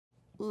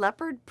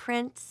Leopard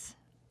print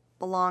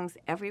belongs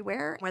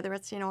everywhere, whether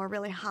it's, a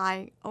really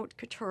high haute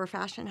couture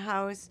fashion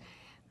house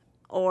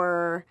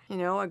or,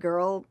 a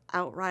girl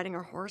out riding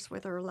her horse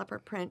with her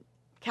leopard print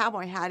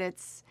cowboy hat.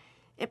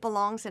 It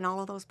belongs in all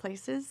of those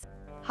places.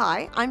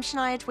 Hi, I'm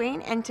Shania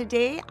Twain, and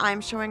today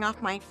I'm showing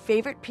off my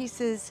favorite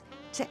pieces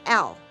to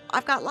Elle.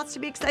 I've got lots to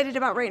be excited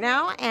about right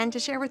now and to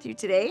share with you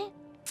today.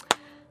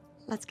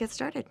 Let's get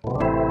started.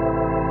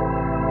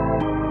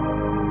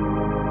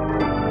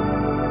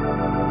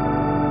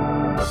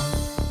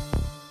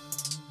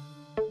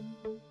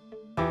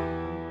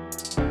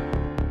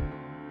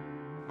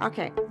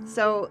 Okay,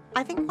 so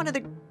I think one of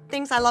the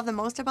things I love the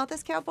most about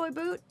this cowboy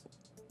boot,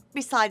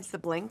 besides the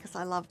bling, because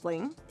I love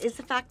bling, is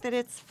the fact that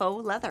it's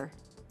faux leather.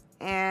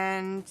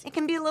 And it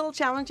can be a little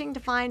challenging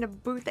to find a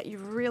boot that you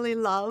really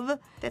love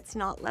that's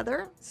not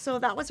leather. So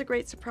that was a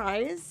great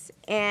surprise.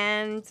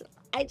 And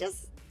I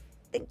just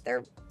think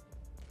they're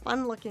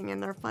fun looking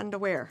and they're fun to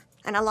wear.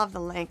 And I love the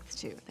length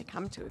too. They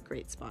come to a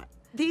great spot.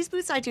 These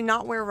boots I do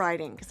not wear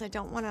riding because I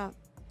don't want to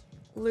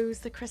lose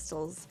the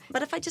crystals.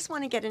 But if I just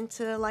want to get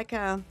into like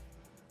a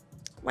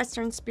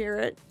Western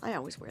spirit, I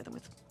always wear them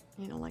with,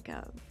 like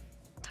a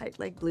tight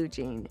leg blue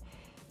jean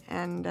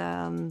and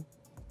a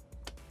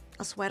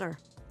sweater.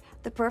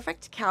 The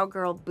perfect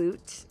cowgirl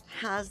boot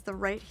has the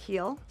right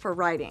heel for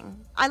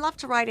riding. I love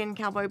to ride in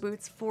cowboy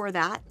boots for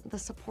that. The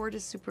support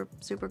is super,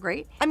 super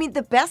great. I mean,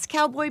 the best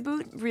cowboy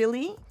boot,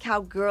 really,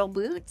 cowgirl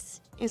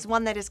boots, is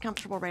one that is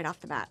comfortable right off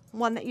the bat.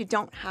 One that you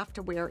don't have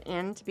to wear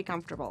in to be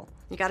comfortable.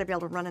 You gotta be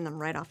able to run in them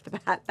right off the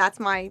bat. That's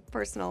my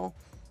personal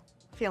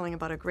feeling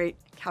about a great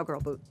cowgirl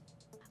boot.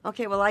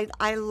 Okay, well,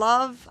 I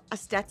love a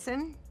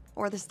Stetson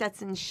or the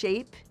Stetson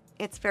shape.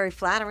 It's very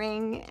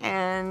flattering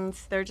and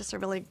they're just a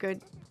really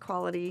good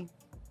quality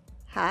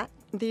hat.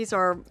 These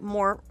are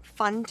more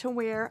fun to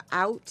wear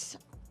out.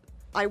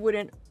 I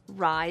wouldn't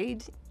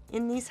ride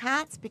in these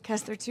hats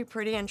because they're too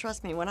pretty, and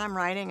trust me, when I'm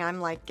riding, I'm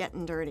like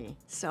getting dirty.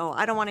 So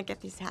I don't want to get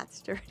these hats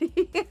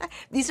dirty.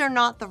 These are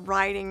not the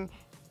riding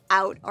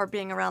out or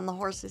being around the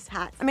horse's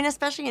hat. I mean,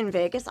 especially in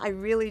Vegas, I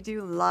really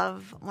do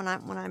love when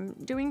I'm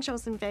doing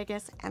shows in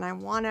Vegas and I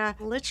want to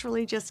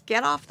literally just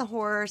get off the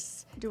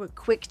horse, do a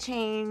quick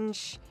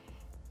change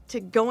to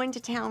go into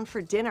town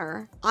for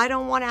dinner. I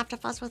don't want to have to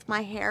fuss with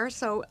my hair,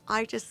 so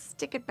I just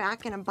stick it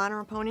back in a bun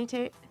or a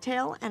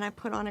ponytail and I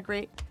put on a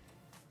great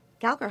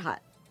cowgirl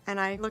hat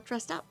and I look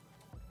dressed up.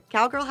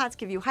 Cowgirl hats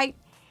give you height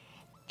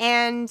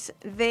and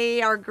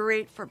they are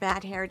great for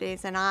bad hair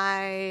days, and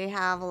I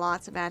have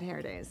lots of bad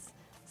hair days.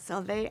 So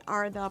they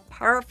are the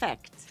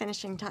perfect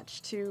finishing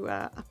touch to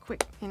a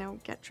quick,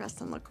 get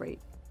dressed and look great.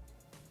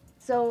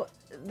 So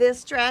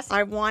this dress,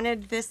 I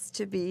wanted this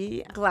to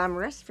be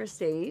glamorous for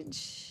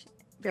stage,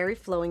 very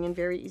flowing and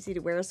very easy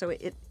to wear. So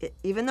it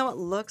even though it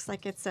looks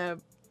like it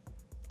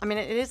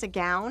is a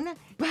gown,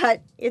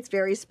 but it's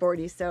very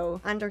sporty.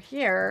 So under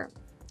here,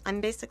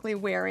 I'm basically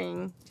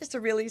wearing just a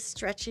really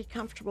stretchy,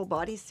 comfortable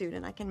bodysuit,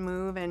 and I can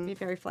move and be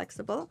very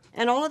flexible.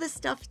 And all of this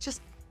stuff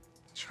just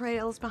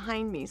trails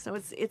behind me, so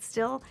it's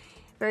still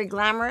very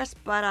glamorous,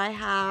 but I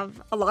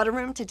have a lot of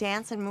room to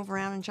dance and move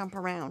around and jump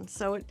around,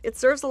 so it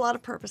serves a lot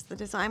of purpose. The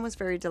design was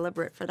very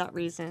deliberate for that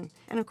reason,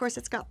 and of course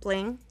it's got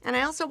bling. And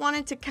I also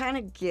wanted to kind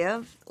of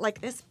give,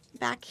 like, this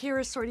back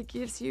here sort of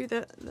gives you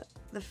the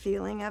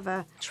feeling of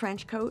a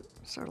trench coat,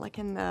 sort of like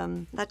in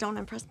the That Don't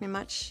Impress Me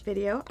Much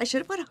video. I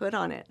should have put a hood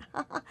on it.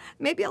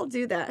 Maybe I'll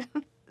do that.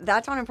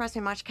 That Don't Impress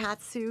Me Much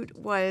catsuit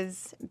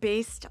was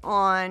based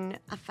on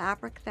a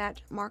fabric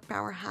that Mark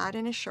Bauer had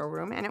in his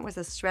showroom, and it was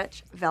a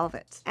stretch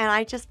velvet. And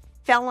I just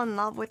fell in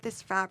love with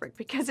this fabric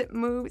because it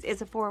moves,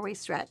 it's a four-way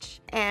stretch.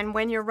 And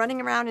when you're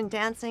running around and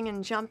dancing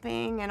and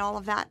jumping and all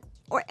of that,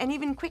 and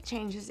even quick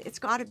changes, it's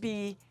gotta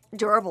be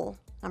durable,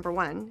 number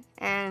one,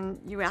 and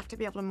you have to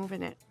be able to move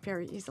in it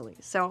very easily.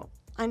 So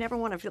I never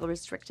want to feel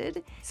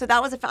restricted. So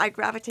that was I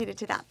gravitated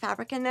to that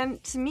fabric. And then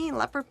to me,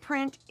 leopard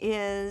print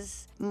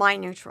is my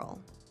neutral.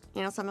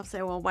 Some will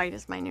say, well, white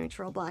is my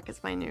neutral, black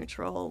is my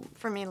neutral.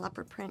 For me,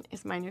 leopard print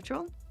is my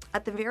neutral.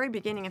 At the very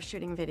beginning of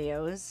shooting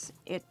videos,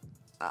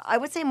 I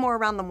would say more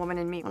around The Woman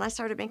in Me. When I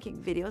started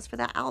making videos for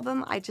that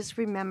album, I just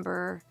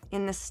remember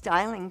in the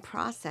styling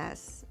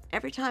process,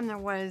 every time there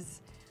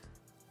was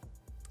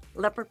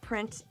leopard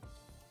print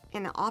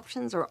in the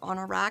options or on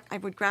a rack, I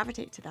would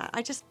gravitate to that.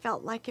 I just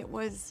felt like it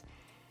was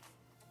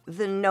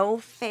the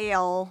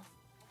no-fail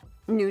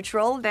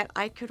neutral that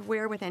I could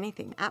wear with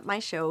anything. At my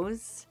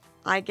shows,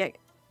 I get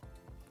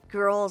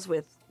girls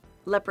with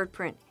leopard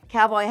print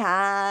cowboy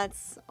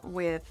hats,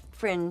 with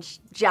fringe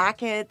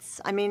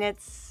jackets. I mean,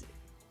 it's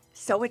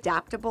so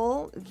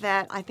adaptable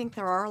that I think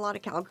there are a lot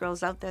of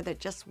cowgirls out there that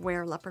just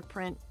wear leopard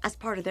print as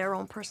part of their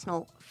own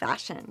personal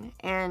fashion.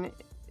 And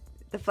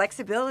the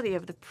flexibility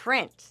of the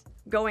print,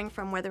 going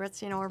from whether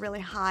it's, a really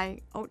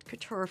high haute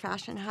couture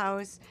fashion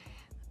house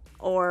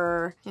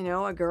or,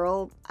 a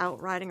girl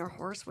out riding her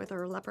horse with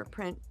her leopard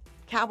print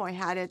cowboy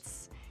hat,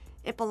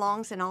 it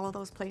belongs in all of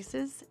those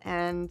places.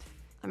 And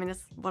I mean,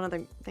 it's one of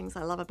the things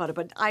I love about it,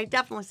 but I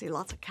definitely see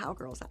lots of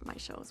cowgirls at my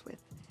shows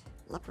with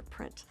leopard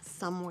print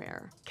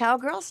somewhere.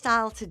 Cowgirl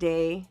style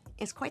today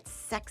is quite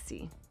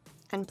sexy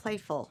and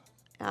playful.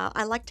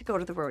 I like to go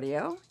to the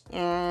rodeo,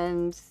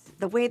 and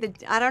the way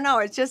that, I don't know,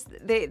 it's just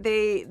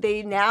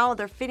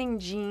they're fitting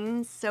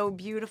jeans so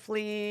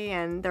beautifully,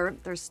 and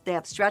they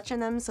have stretch in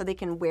them, so they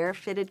can wear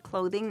fitted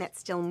clothing that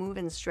still move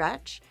and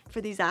stretch for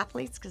these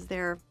athletes, because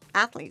they're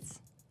athletes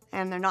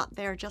and they're not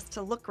there just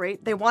to look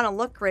great. They want to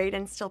look great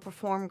and still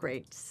perform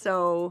great.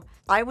 So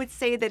I would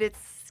say that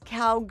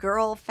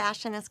cowgirl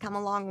fashion has come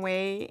a long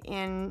way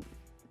in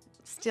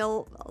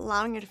still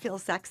allowing you to feel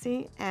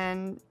sexy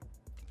and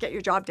get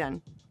your job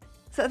done.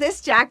 So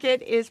this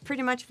jacket is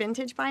pretty much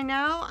vintage by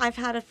now. I've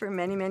had it for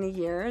many, many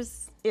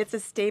years. It's a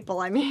staple.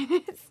 I mean,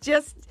 it's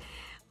just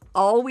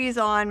always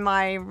on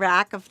my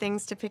rack of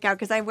things to pick out,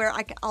 because I'll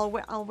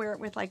wear it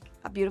with like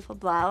a beautiful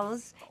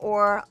blouse,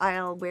 or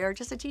I'll wear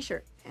just a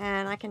t-shirt,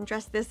 and I can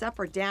dress this up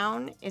or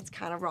down. It's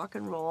kind of rock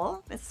and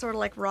roll. It's sort of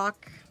like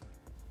rock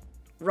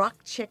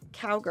chick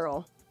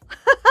cowgirl.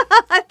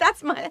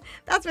 That's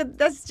what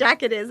this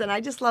jacket is, and I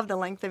just love the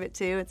length of it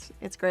too.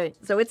 It's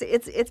great. So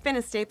it's been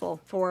a staple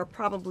for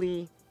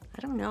probably,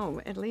 I don't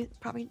know, at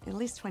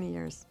least 20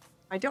 years.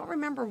 I don't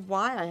remember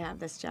why I have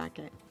this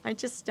jacket. I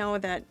just know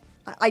that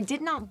I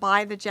did not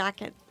buy the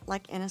jacket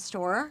like in a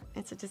store.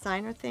 It's a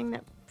designer thing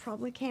that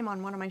probably came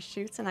on one of my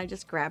shoots, and I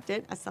just grabbed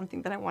it as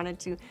something that I wanted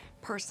to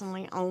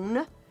personally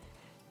own,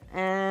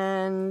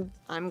 and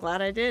I'm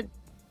glad I did.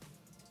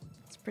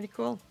 It's pretty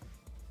cool.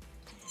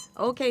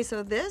 Okay,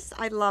 so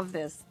I love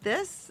this.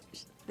 This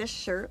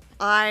shirt,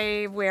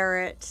 I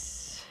wear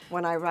it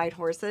when I ride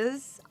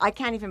horses. I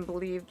can't even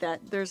believe that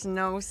there's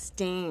no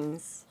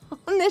stains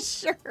on this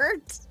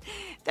shirt.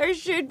 There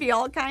should be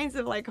all kinds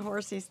of like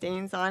horsey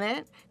stains on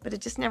it, but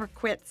it just never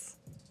quits.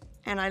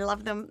 And I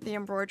love the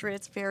embroidery.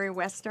 It's very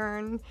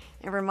Western.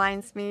 It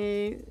reminds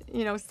me,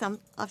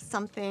 of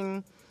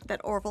something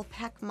that Orville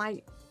Peck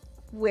might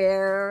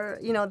wear,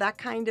 that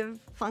kind of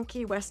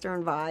funky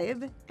Western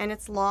vibe. And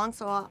it's long,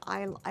 so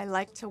I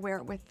like to wear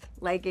it with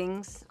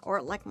leggings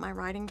or like my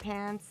riding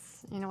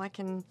pants. I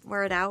can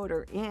wear it out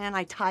or in.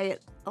 I tie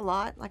it a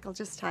lot, like I'll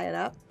just tie it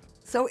up.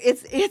 So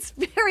it's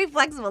very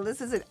flexible.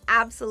 This is an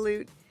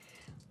absolute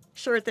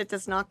shirt that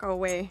does not go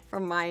away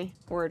from my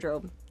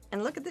wardrobe.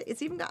 And look at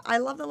it's even got, I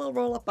love the little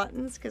roll-up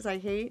buttons, because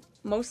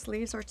most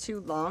sleeves are too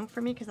long for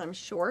me because I'm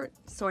short.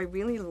 So I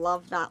really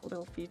love that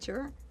little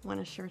feature when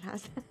a shirt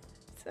has it.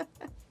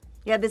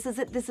 Yeah, this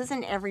is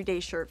an everyday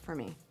shirt for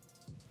me.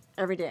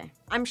 Every day.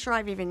 I'm sure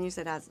I've even used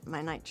it as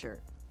my night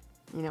shirt.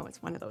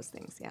 It's one of those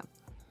things, yeah.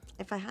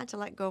 If I had to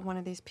let go of one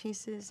of these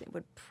pieces, it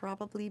would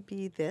probably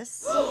be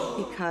this,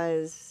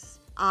 because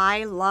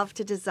I love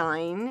to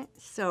design.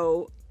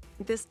 So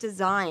this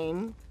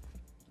design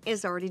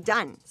is already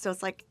done. So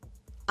it's like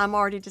I'm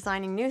already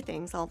designing new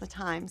things all the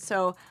time.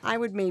 So I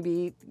would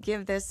maybe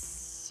give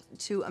this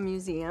to a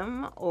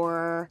museum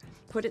or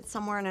put it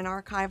somewhere in an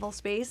archival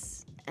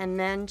space, and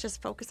then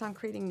just focus on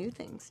creating new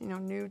things,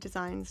 new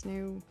designs,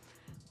 new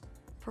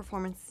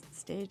performance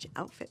stage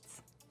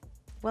outfits.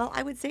 Well,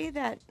 I would say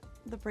that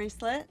the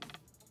bracelet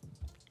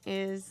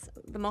is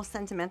the most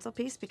sentimental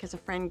piece because a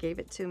friend gave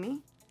it to me.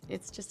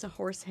 It's just a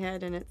horse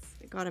head, and it's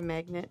got a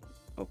magnet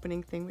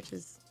opening thing, which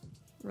is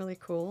really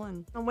cool.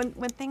 And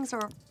when things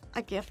are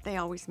a gift, they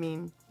always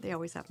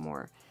have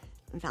more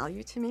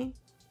value to me,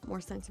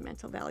 more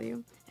sentimental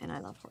value, and I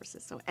love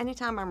horses. So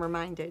anytime I'm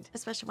reminded,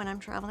 especially when I'm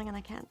traveling and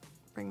I can't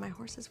bring my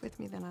horses with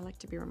me, then I like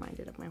to be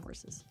reminded of my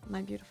horses,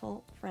 my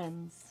beautiful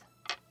friends.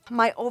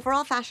 My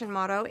overall fashion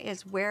motto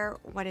is wear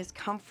what is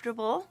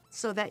comfortable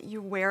so that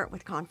you wear it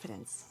with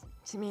confidence.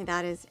 To me,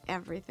 that is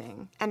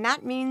everything. And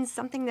that means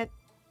something that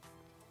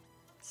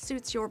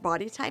suits your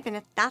body type,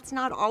 and that's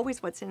not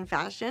always what's in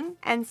fashion.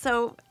 And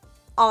so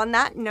on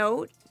that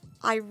note,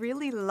 I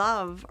really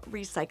love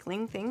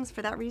recycling things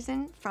for that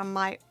reason from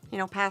my,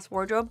 past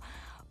wardrobe.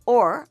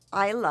 Or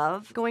I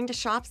love going to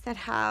shops that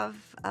have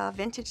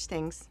vintage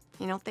things.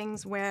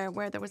 Things where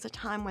there was a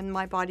time when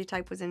my body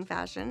type was in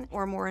fashion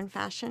or more in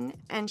fashion,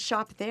 and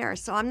shop there.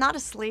 So I'm not a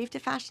slave to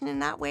fashion in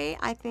that way.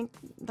 I think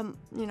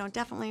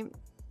definitely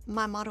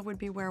my motto would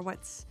be wear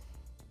what's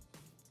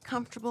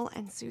comfortable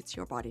and suits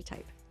your body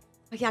type.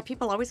 But yeah,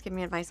 people always give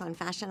me advice on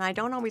fashion. I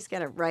don't always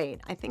get it right.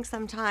 I think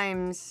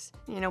sometimes,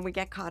 we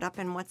get caught up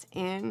in what's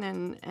in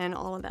and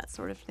all of that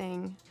sort of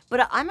thing.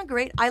 But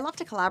I love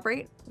to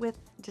collaborate with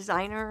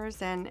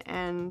designers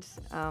and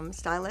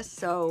stylists,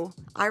 so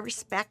I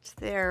respect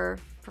their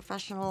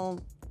professional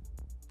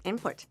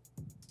input.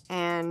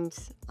 And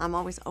I'm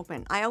always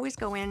open. I always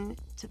go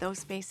into those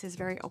spaces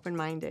very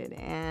open-minded,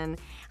 and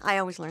I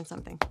always learn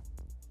something.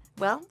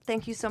 Well,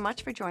 thank you so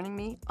much for joining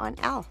me on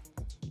Elle.